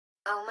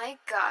Oh my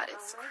god,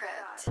 it's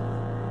Crypt.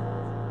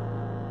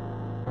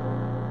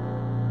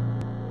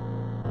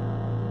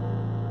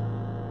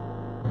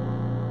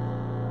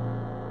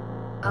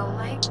 Oh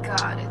my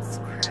god, it's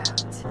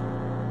Crypt.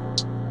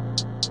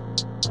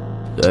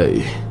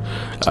 Hey,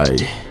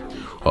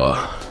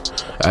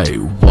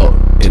 walk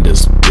in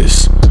this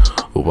bitch,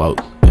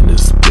 walk in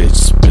this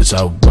bitch,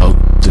 I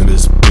walked in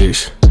this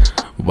bitch,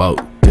 walk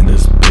in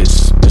this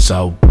bitch,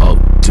 I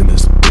walked in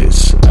this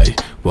bitch, I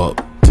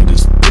walked in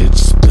this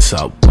bitch,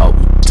 I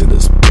walked in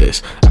this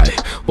bitch, I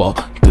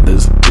walked in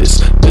this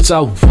bitch,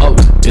 I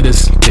walked in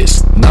this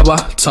bitch. Now I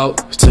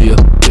talk to your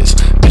bitch,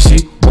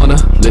 she wanna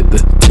lick the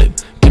tip.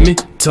 Give me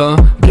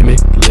tongue, give me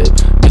lip,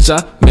 bitch,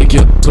 I make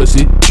your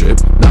pussy drip.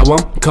 Now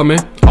I'm coming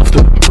off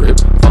the grip.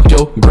 Fuck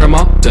your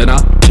grandma, then I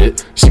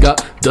hit. She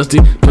got dusty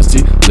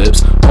pussy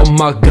lips. Oh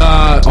my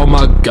god,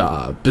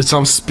 bitch,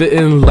 I'm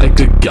spitting like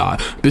a god.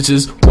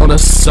 Bitches wanna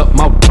suck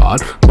my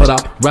rod, but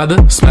I'd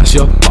rather smash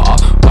your bar.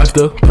 Wipe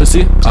the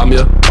pussy, I'm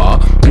your bar.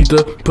 Beat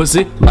the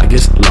pussy like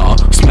it's law.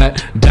 Smack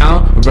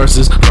down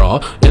versus raw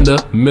in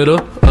the middle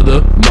of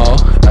the mall.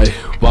 Ay,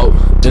 walk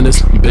in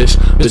this bitch,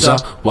 I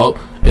walk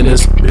in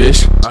this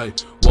bitch, I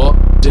walk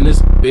in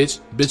this bitch,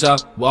 I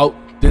walk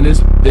in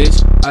this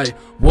bitch, I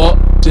walk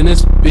in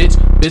this bitch,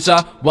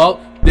 I walk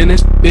in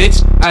this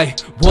bitch, I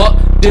walk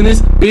in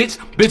this bitch,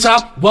 I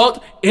walked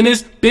in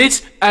this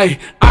bitch, ay.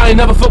 I ain't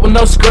never fuck with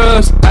no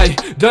scrubs, ay.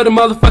 Dirty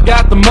motherfucker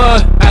out the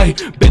mud, ay.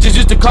 Bitches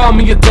used to call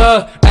me a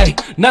dub, ay.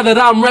 Now that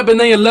I'm rapping,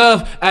 they in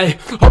love, ay.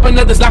 Hoping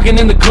that it's knocking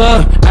in the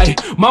club, ay.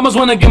 Mamas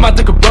wanna get my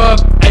dick a rub,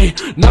 ay.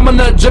 Now my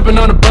nut dripping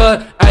on the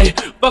bud, ay.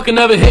 Fucking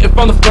never hit it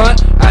from the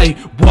front, ay.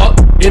 Walk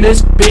in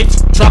this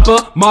bitch, drop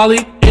a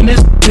Molly in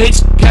this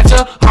bitch, catch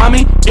a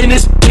homie in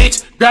this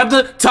bitch, grab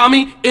the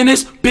Tommy in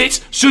this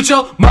bitch, shoot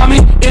your mommy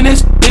in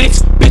this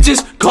bitch.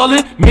 Bitches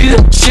calling me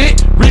the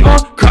shit, Reborn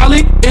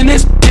Crowley in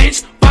this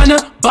bitch, find a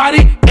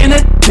body in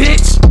a ditch.